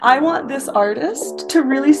I want this artist to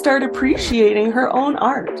really start appreciating her own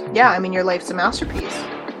art. Yeah, I mean, your life's a masterpiece.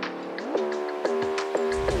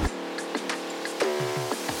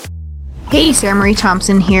 Hey, Sarah Marie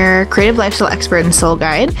Thompson here, creative lifestyle expert and soul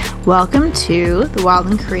guide. Welcome to the Wild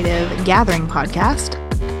and Creative Gathering podcast.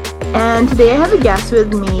 And today I have a guest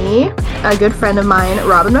with me, a good friend of mine,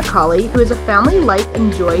 Robyn McAuley, who is a family life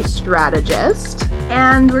and joy strategist.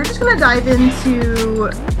 And we're just going to dive into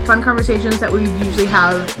fun conversations that we usually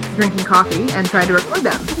have drinking coffee and try to record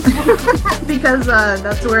them. Because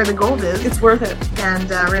that's where the gold is. It's worth it. And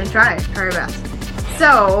we're going to try our best.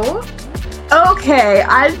 So, okay,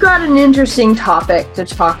 I've got an interesting topic to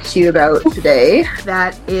talk to you about today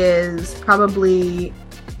that is probably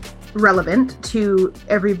relevant to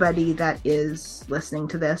everybody that is listening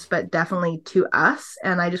to this, but definitely to us.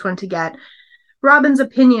 And I just wanted to get Robyn's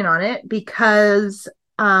opinion on it because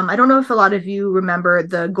I don't know if a lot of you remember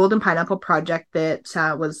the Golden Pineapple Project that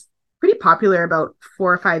was pretty popular about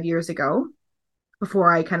 4 or 5 years ago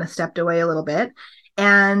before I kind of stepped away a little bit.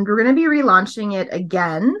 And we're going to be relaunching it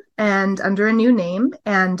again and under a new name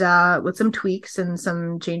and with some tweaks and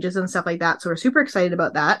some changes and stuff like that. So we're super excited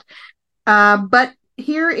about that. But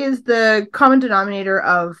here is the common denominator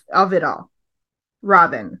of it all.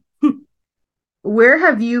 Robyn, where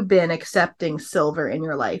have you been accepting silver in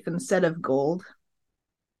your life instead of gold?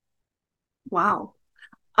 Wow.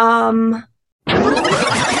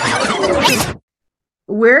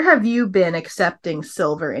 Where have you been accepting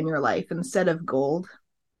silver in your life instead of gold?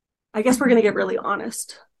 I guess we're going to get really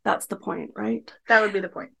honest. That's the point, right? That would be the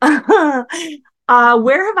point.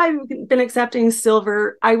 Where have I been accepting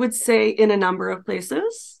silver? I would say in a number of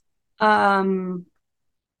places.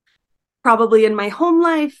 Probably in my home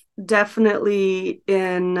life, definitely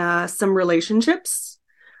in some relationships,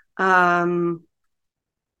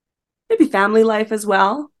 maybe family life as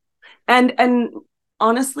well. And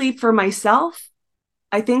honestly, for myself,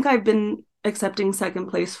 I think I've been accepting second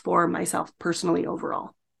place for myself personally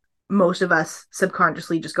overall. Most of us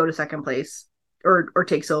subconsciously just go to second place or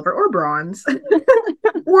take silver or bronze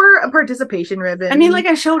or a participation ribbon. I mean, like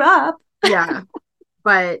I showed up. Yeah.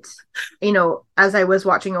 But, as I was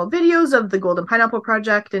watching old videos of the Golden Pineapple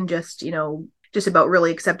Project and just about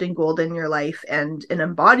really accepting gold in your life and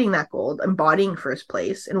embodying that gold, embodying first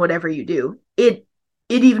place in whatever you do, it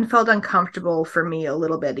even felt uncomfortable for me a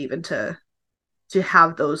little bit even to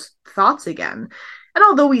have those thoughts again. And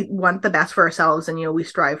although we want the best for ourselves and, we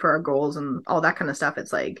strive for our goals and all that kind of stuff,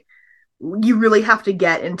 it's like, you really have to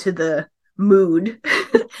get into the mood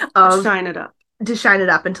of to shine it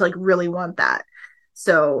up and to like really want that.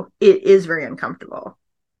 So it is very uncomfortable.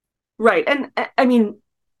 Right. And I mean,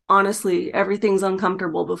 honestly, everything's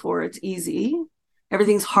uncomfortable before it's easy.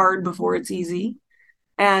 Everything's hard before it's easy.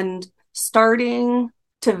 And starting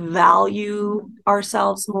to value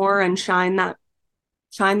ourselves more and shine that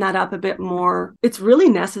up a bit more, it's really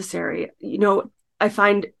necessary. I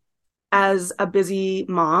find as a busy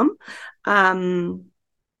mom, I'm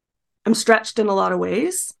stretched in a lot of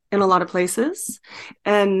ways, in a lot of places,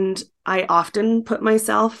 and I often put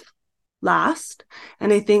myself last.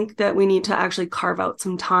 And I think that we need to actually carve out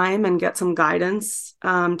some time and get some guidance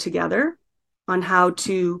together on how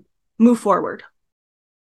to move forward.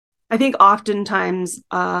 I think oftentimes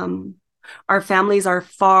our families are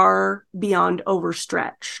far beyond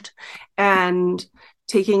overstretched, and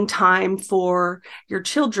taking time for your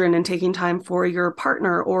children and taking time for your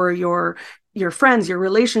partner or your friends, your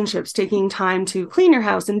relationships, taking time to clean your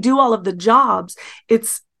house and do all of the jobs.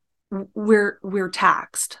 We're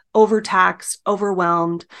taxed, overtaxed,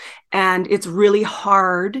 overwhelmed, and it's really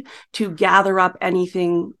hard to gather up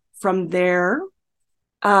anything from there.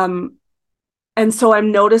 And so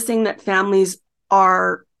I'm noticing that families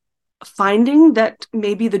are finding that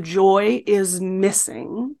maybe the joy is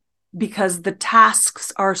missing because the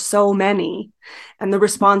tasks are so many and the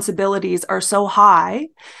responsibilities are so high.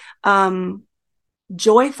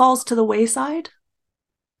 Joy falls to the wayside,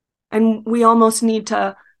 and we almost need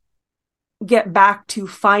to get back to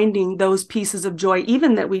finding those pieces of joy,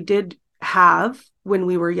 even that we did have when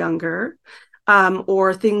we were younger,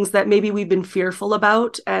 or things that maybe we've been fearful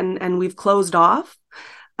about and we've closed off.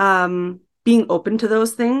 Being open to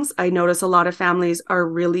those things. I notice a lot of families are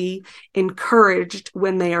really encouraged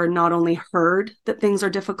when they are not only heard that things are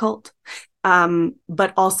difficult,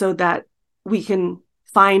 but also that we can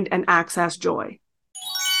find and access joy.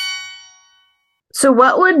 So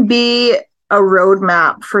what would be a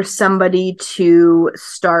roadmap for somebody to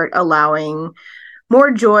start allowing more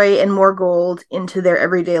joy and more gold into their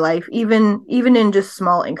everyday life, even in just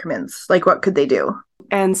small increments? Like, what could they do?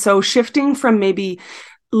 And so shifting from maybe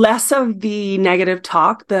less of the negative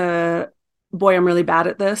talk, the boy, I'm really bad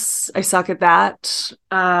at this. I suck at that.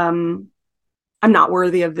 I'm not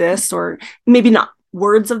worthy of this, or maybe not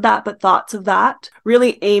words of that, but thoughts of that.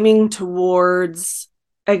 Really aiming towards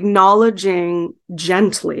acknowledging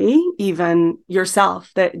gently, even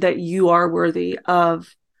yourself, that you are worthy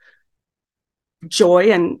of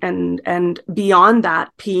joy and beyond that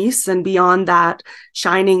peace, and beyond that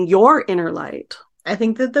shining your inner light. I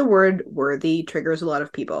think that the word worthy triggers a lot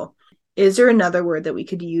of people. Is there another word that we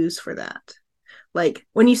could use for that? Like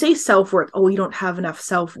when you say self-worth, oh, you don't have enough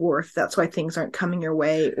self-worth, that's why things aren't coming your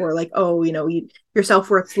way. Or like, oh, your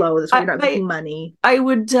self-worth's low, that's why you're not making money. I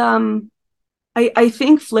would I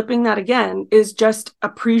think flipping that again is just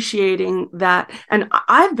appreciating that. And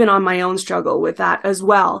I've been on my own struggle with that as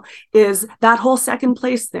well, is that whole second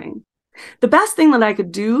place thing. The best thing that I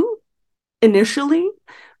could do initially,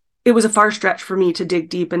 it was a far stretch for me to dig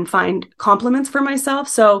deep and find compliments for myself.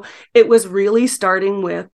 So it was really starting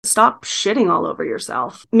with stop shitting all over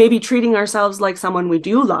yourself. Maybe treating ourselves like someone we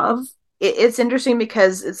do love. It's interesting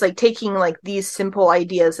because it's like taking like these simple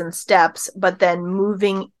ideas and steps, but then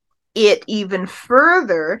moving it even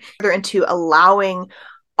further into allowing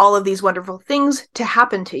all of these wonderful things to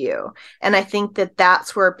happen to you. And I think that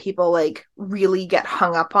that's where people like really get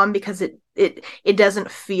hung up on, because it doesn't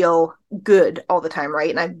feel good all the time, right?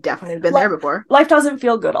 And I've definitely been there before. Life doesn't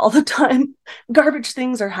feel good all the time. Garbage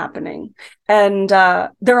things are happening, and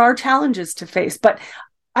there are challenges to face, but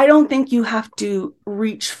I don't think you have to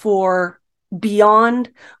reach for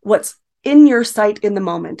beyond what's in your sight in the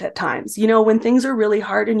moment at times. When things are really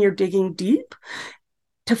hard and you're digging deep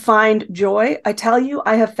to find joy, I tell you,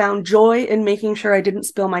 I have found joy in making sure I didn't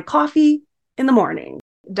spill my coffee in the morning.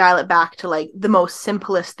 Dial it back to like the most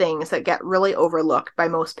simplest things that get really overlooked by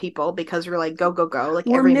most people, because we're like, go, like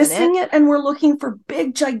we're every missing minute. It, and we're looking for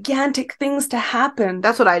big, gigantic things to happen.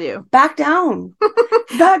 That's what I do. Back down.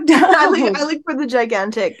 Back down. I look for the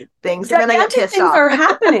gigantic things. Gigantic and then I get pissed off. Are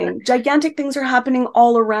happening. Gigantic things are happening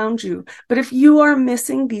all around you. But if you are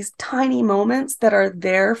missing these tiny moments that are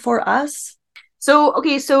there for us.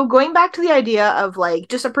 So going back to the idea of like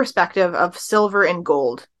just a perspective of silver and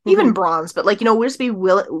gold, even bronze, but like, we'll just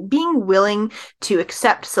being willing to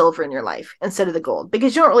accept silver in your life instead of the gold,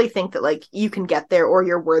 because you don't really think that like you can get there or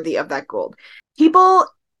you're worthy of that gold. People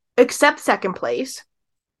accept second place,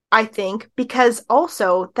 I think, because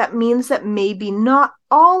also that means that maybe not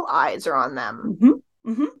all eyes are on them.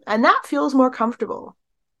 And that feels more comfortable,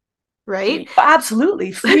 right?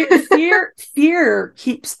 Absolutely. Fear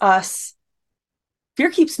keeps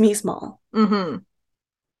me small.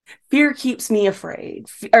 Fear keeps me afraid,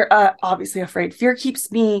 obviously afraid. Fear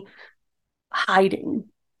keeps me hiding.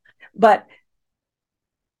 But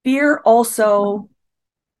fear also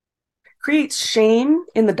creates shame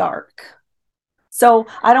in the dark. So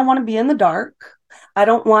I don't want to be in the dark. I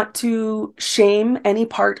don't want to shame any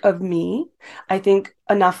part of me. I think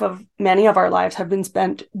many of our lives have been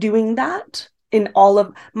spent doing that in all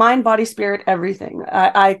of mind, body, spirit, everything.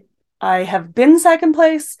 I have been second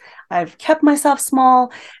place. I've kept myself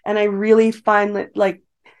small. And I really find that like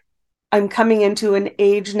I'm coming into an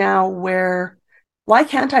age now where why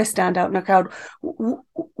can't I stand out in a crowd?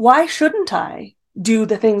 Why shouldn't I do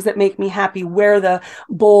the things that make me happy, wear the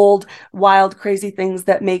bold, wild, crazy things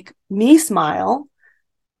that make me smile,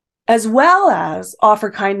 as well as offer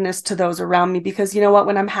kindness to those around me? Because you know what?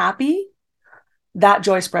 When I'm happy, that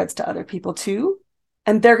joy spreads to other people too.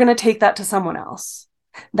 And they're going to take that to someone else.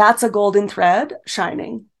 That's a golden thread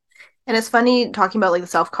shining. And it's funny talking about like the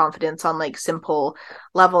self-confidence on like simple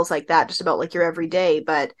levels like that, just about like your everyday,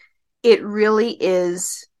 but it really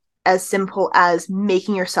is as simple as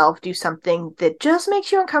making yourself do something that just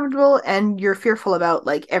makes you uncomfortable and you're fearful about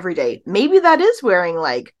like every day. Maybe that is wearing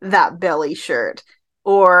like that belly shirt,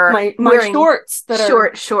 or my wearing shorts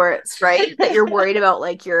that shorts, right? That you're worried about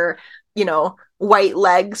like your, white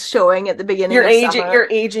legs showing at the beginning of summer. Your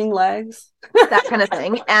aging legs. That kind of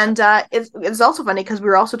thing. And it's also funny because we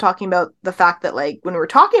were also talking about the fact that like when we were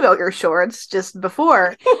talking about your shorts just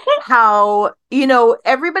before, how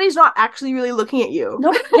everybody's not actually really looking at you.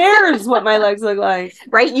 Nobody cares what my legs look like,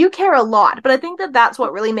 right? You care a lot, but I think that that's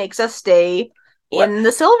what really makes us stay in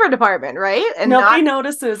the silver department, right? And nobody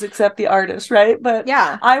notices except the artist, right? But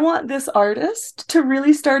yeah, I want this artist to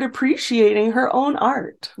really start appreciating her own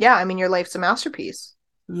art. Yeah, I mean, your life's a masterpiece.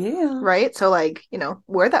 Yeah. Right? So like,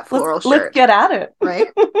 wear that floral shirt. Let's get at it. Right?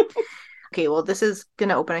 Okay, well, this is going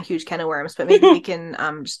to open a huge can of worms, but maybe we can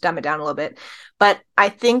just dumb it down a little bit. But I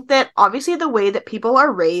think that obviously the way that people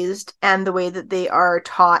are raised and the way that they are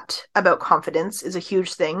taught about confidence is a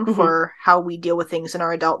huge thing for how we deal with things in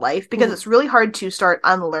our adult life, because it's really hard to start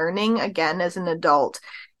unlearning again as an adult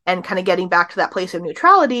and kind of getting back to that place of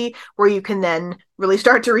neutrality where you can then really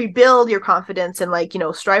start to rebuild your confidence and like,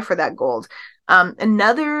 strive for that gold.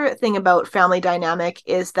 Another thing about family dynamic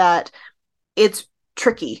is that it's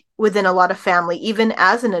tricky within a lot of family, even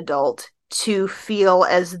as an adult, to feel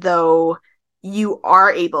as though you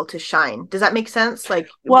are able to shine. Does that make sense? Like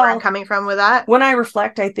where I'm coming from with that? When I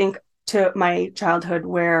reflect, I think to my childhood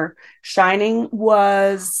where shining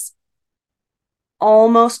was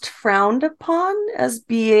almost frowned upon as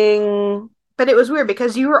being... But it was weird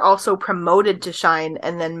because you were also promoted to shine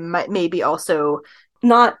and then maybe also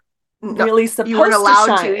not really supposed you weren't allowed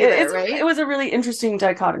to shine. To either, right? It was a really interesting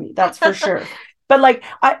dichotomy, that's for sure. But like,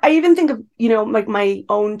 I even think of, like my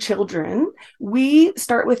own children, we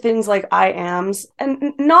start with things like I ams,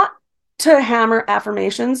 and not to hammer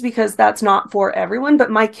affirmations because that's not for everyone,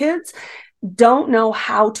 but my kids don't know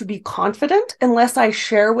how to be confident unless I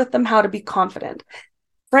share with them how to be confident.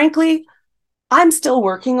 Frankly, I'm still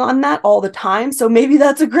working on that all the time. So maybe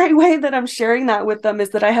that's a great way that I'm sharing that with them,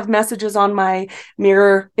 is that I have messages on my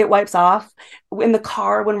mirror. It wipes off. In the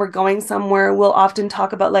car, when we're going somewhere, we'll often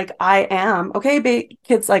talk about like, I am. Okay,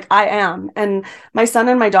 kids, like I am. And my son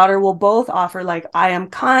and my daughter will both offer like, I am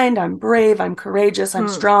kind, I'm brave, I'm courageous, I'm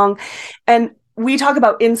strong. And we talk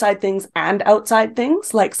about inside things and outside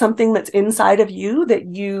things, like something that's inside of you that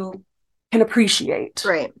you can appreciate.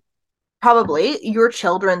 Right. Probably your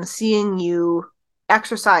children seeing you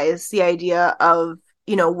exercise the idea of,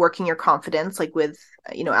 working your confidence, like with,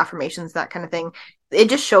 affirmations, that kind of thing. It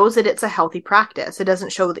just shows that it's a healthy practice. It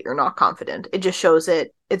doesn't show that you're not confident. It just shows that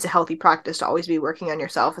it's a healthy practice to always be working on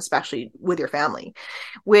yourself, especially with your family,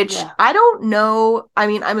 which I don't know. I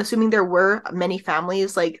mean, I'm assuming there were many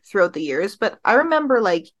families like throughout the years, but I remember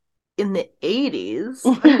like in the 80s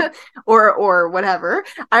or whatever,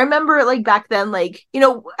 I remember like back then, like,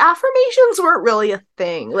 affirmations weren't really a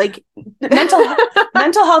thing. Like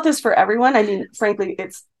mental health is for everyone. I mean, frankly,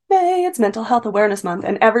 it's Mental Health Awareness Month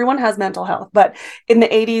and everyone has mental health. But in the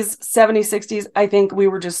 80s, 70s, 60s, I think we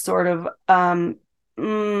were just sort of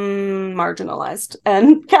marginalized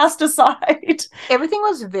and cast aside. Everything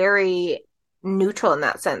was very neutral in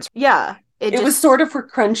that sense. Yeah. It was sort of for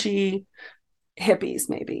crunchy hippies,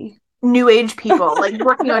 maybe. New age people. Like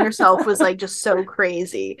working on yourself was like just so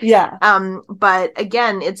crazy. Yeah. But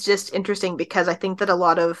again, it's just interesting because I think that a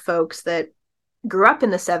lot of folks that grew up in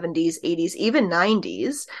the 70s, 80s, even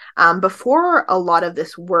 90s, before a lot of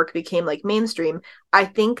this work became like mainstream, I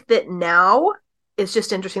think that now it's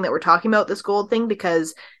just interesting that we're talking about this gold thing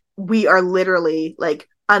because we are literally like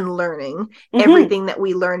unlearning everything that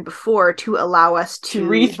we learned before to allow us to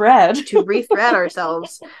rethread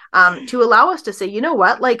ourselves, to allow us to say, you know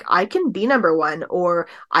what, like I can be number one, or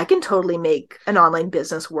I can totally make an online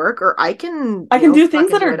business work, or I can do things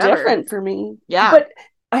that are different for me. Yeah. But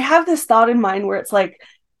I have this thought in mind where it's like,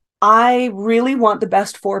 I really want the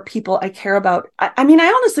best for people I care about. I mean, I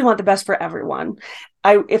honestly want the best for everyone.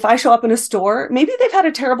 If I show up in a store, maybe they've had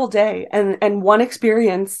a terrible day and one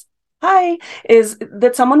experience is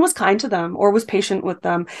that someone was kind to them or was patient with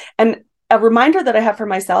them. And a reminder that I have for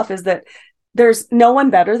myself is that there's no one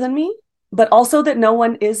better than me, but also that no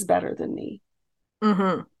one is better than me.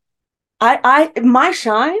 Mm-hmm. My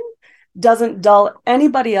shine doesn't dull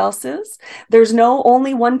anybody else's. There's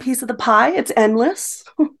only one piece of the pie. It's endless.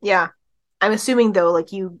 Yeah. I'm assuming though,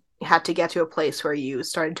 like you had to get to a place where you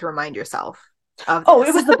started to remind yourself of this. Oh,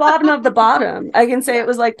 it was the bottom of the bottom. I can say it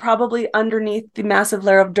was like probably underneath the massive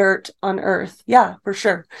layer of dirt on Earth. Yeah, for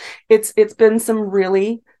sure. It's been some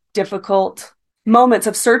really difficult moments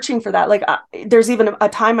of searching for that. Like there's even a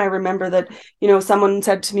time I remember that, someone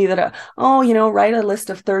said to me that, write a list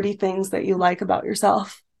of 30 things that you like about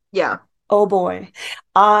yourself. Yeah. Oh boy.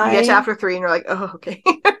 You get to after 3 and you're like, oh, okay.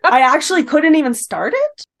 I actually couldn't even start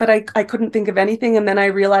it, but I couldn't think of anything. And then I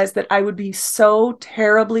realized that I would be so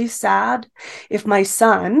terribly sad if my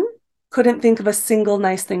son couldn't think of a single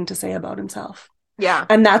nice thing to say about himself. Yeah.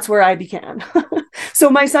 And that's where I began. So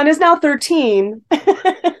my son is now 13.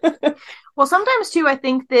 Well, sometimes too, I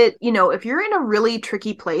think that, if you're in a really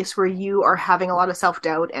tricky place where you are having a lot of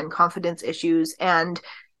self-doubt and confidence issues and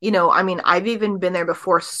I mean, I've even been there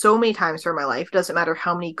before so many times for my life. Doesn't matter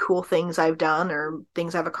how many cool things I've done or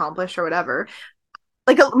things I've accomplished or whatever.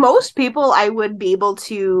 Like most people, I would be able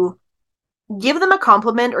to give them a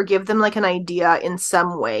compliment or give them like an idea in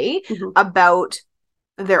some way about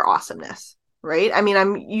their awesomeness. Right. I mean,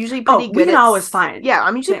 I'm usually pretty good. We can always find. Yeah.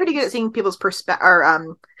 I'm usually pretty good at seeing people's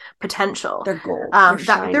potential. They're gold.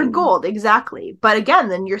 They're gold. Exactly. But again,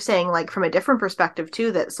 then you're saying like from a different perspective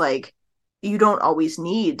too, that's like, you don't always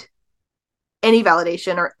need any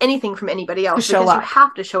validation or anything from anybody else because you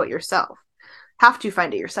have to show it yourself. Have to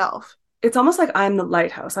find it yourself. it's almost like I'm the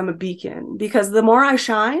lighthouse. I'm a beacon, because the more I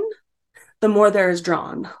shine, the more there is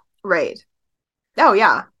drawn. Right. Oh,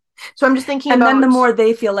 yeah. So I'm just thinking and about... then the more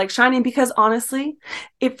they feel like shining, because honestly,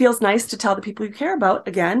 it feels nice to tell the people you care about,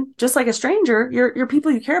 again, just like a stranger, your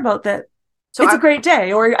people you care about, that so it's a great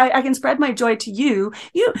day, or I can spread my joy to you.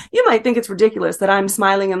 You might think it's ridiculous that I'm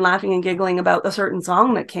smiling and laughing and giggling about a certain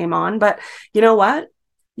song that came on, but you know what?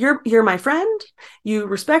 You're my friend. You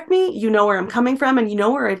respect me. You know where I'm coming from, and you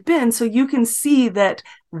know where I've been, so you can see that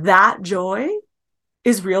joy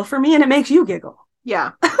is real for me, and it makes you giggle.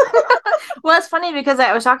 Yeah. Well, it's funny because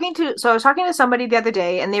I was talking to somebody the other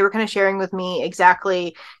day, and they were kind of sharing with me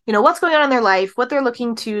exactly, what's going on in their life, what they're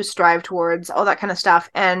looking to strive towards, all that kind of stuff.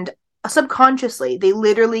 And subconsciously, they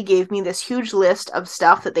literally gave me this huge list of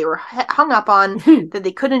stuff that they were hung up on, that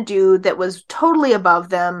they couldn't do, that was totally above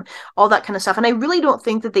them, all that kind of stuff. And I really don't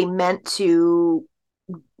think that they meant to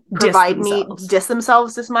diss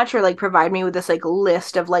themselves this much, or like provide me with this like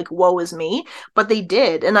list of like woe is me, but they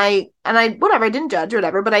did. And I whatever, I didn't judge or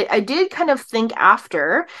whatever, but I did kind of think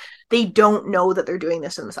after, they don't know that they're doing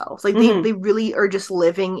this themselves. Like they really are just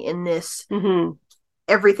living in this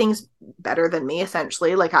everything's better than me,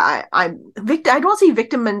 essentially. Like I don't say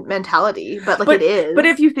victim mentality, but it is. But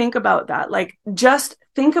if you think about that, like just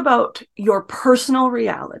think about your personal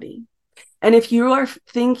reality. And if you are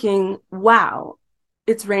thinking, wow,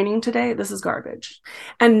 it's raining today, this is garbage,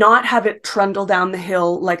 and not have it trundle down the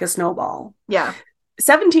hill like a snowball. Yeah.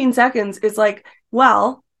 17 seconds is like,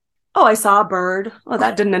 well, oh, I saw a bird. Oh,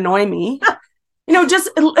 that didn't annoy me. Just,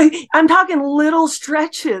 I'm talking little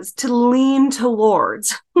stretches to lean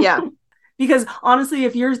towards. Yeah. Because honestly,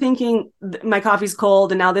 if you're thinking my coffee's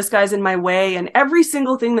cold and now this guy's in my way, and every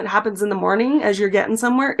single thing that happens in the morning as you're getting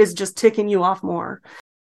somewhere is just ticking you off more.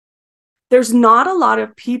 There's not a lot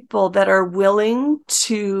of people that are willing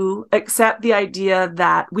to accept the idea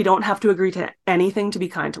that we don't have to agree to anything to be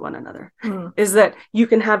kind to one another. Is that you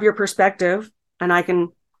can have your perspective and I can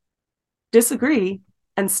disagree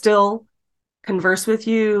and still converse with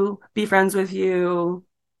you, be friends with you,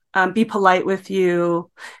 be polite with you,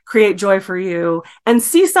 create joy for you, and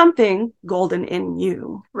see something golden in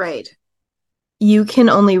you. Right. You can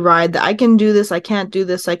only ride the I can do this, I can't do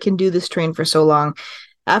this, I can do this train for so long.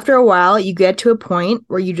 After a while, you get to a point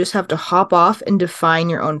where you just have to hop off and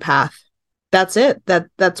define your own path. That's it.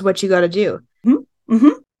 That's what you got to do. Mm-hmm.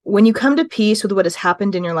 When you come to peace with what has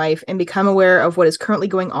happened in your life and become aware of what is currently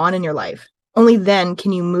going on in your life, only then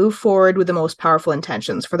can you move forward with the most powerful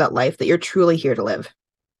intentions for that life that you're truly here to live.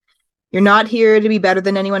 You're not here to be better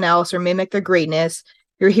than anyone else or mimic their greatness.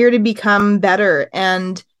 You're here to become better,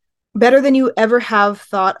 and better than you ever have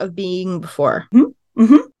thought of being before.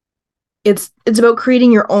 Mm-hmm. It's about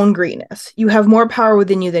creating your own greatness. You have more power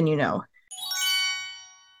within you than you know.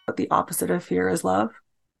 The opposite of fear is love.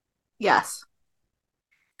 Yes.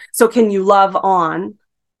 So can you love on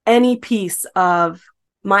any piece of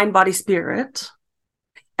mind, body, spirit,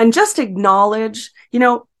 and just acknowledge,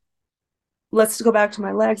 let's go back to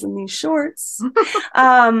my legs and these shorts.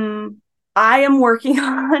 I am working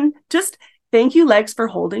on just thank you, legs, for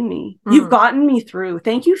holding me. You've gotten me through.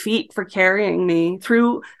 Thank you, feet, for carrying me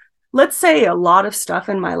through, let's say, a lot of stuff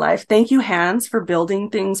in my life. Thank you, hands, for building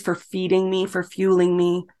things, for feeding me, for fueling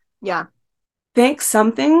me. Yeah. Thank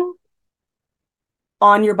something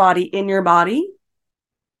on your body, in your body,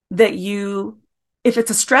 that you, if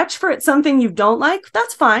it's a stretch for it, something you don't like,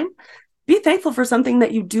 that's fine. Be thankful for something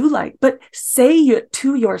that you do like, but say it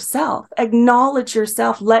to yourself. Acknowledge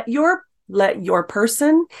yourself. Let your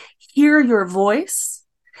person hear your voice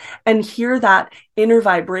and hear that inner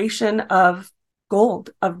vibration of gold,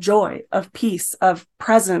 of joy, of peace, of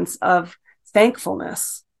presence, of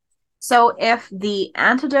thankfulness. So if the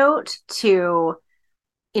antidote to,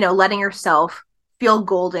 letting yourself feel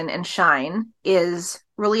golden and shine is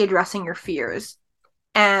really addressing your fears,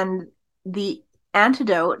 and the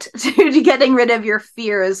antidote to getting rid of your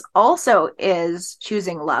fears also is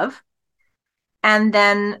choosing love, and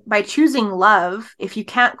then by choosing love, if you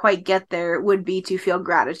can't quite get there, would be to feel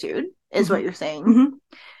gratitude, is what you're saying,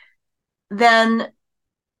 then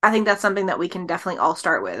I think that's something that we can definitely all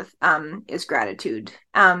start with, is gratitude.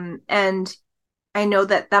 And I know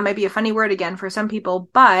that might be a funny word again for some people,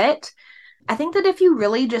 but I think that if you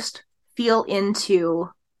really just feel into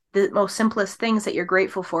the most simplest things that you're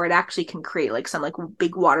grateful for, it actually can create like some like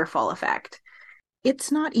big waterfall effect.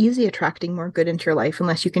 It's not easy attracting more good into your life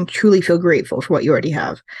unless you can truly feel grateful for what you already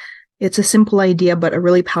have. It's a simple idea, but a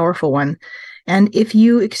really powerful one. And if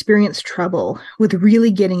you experience trouble with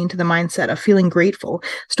really getting into the mindset of feeling grateful,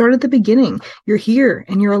 start at the beginning. You're here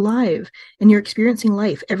and you're alive and you're experiencing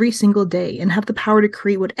life every single day and have the power to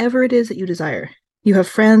create whatever it is that you desire. You have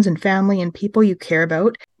friends and family and people you care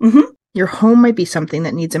about. Mm-hmm. Your home might be something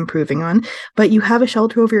that needs improving on, but you have a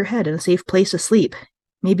shelter over your head and a safe place to sleep.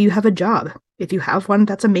 Maybe you have a job. If you have one,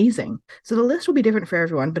 that's amazing. So the list will be different for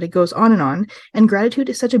everyone, but it goes on. And gratitude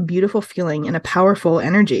is such a beautiful feeling and a powerful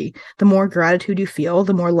energy. The more gratitude you feel,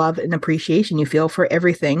 the more love and appreciation you feel for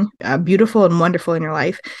everything beautiful and wonderful in your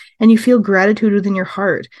life. And you feel gratitude within your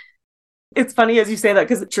heart. It's funny as you say that,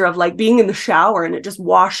 because it's true of like being in the shower and it just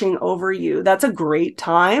washing over you. That's a great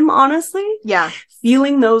time, honestly. Yeah.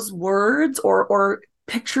 Feeling those words or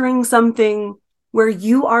picturing something where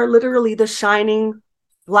you are literally the shining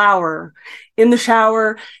flower in the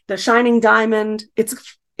shower, the shining diamond. It's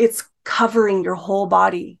covering your whole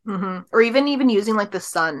body. Mm-hmm. Or even using like the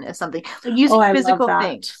sun as something. Like using physical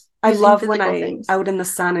things. I love when I'm out in the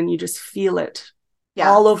sun and you just feel it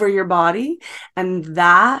all over your body. And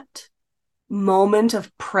that moment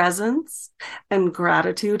of presence and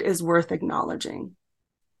gratitude is worth acknowledging.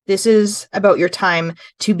 This is about your time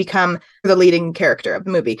to become the leading character of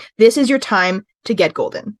the movie. This is your time to get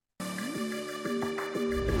golden.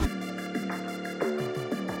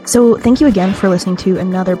 So thank you again for listening to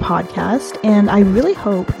another podcast, and I really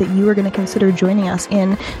hope that you are going to consider joining us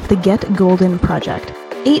in the Get Golden Project.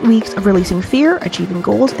 8 weeks of releasing fear, achieving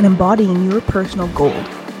goals, and embodying your personal gold.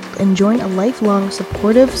 And join a lifelong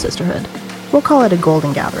supportive sisterhood. We'll call it a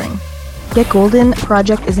golden gathering. Get Golden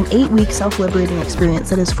Project is an 8-week self-liberating experience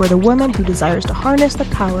that is for the woman who desires to harness the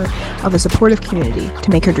power of a supportive community to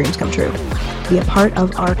make her dreams come true. Be a part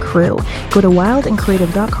of our crew. Go to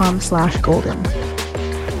wildandcreative.com/golden.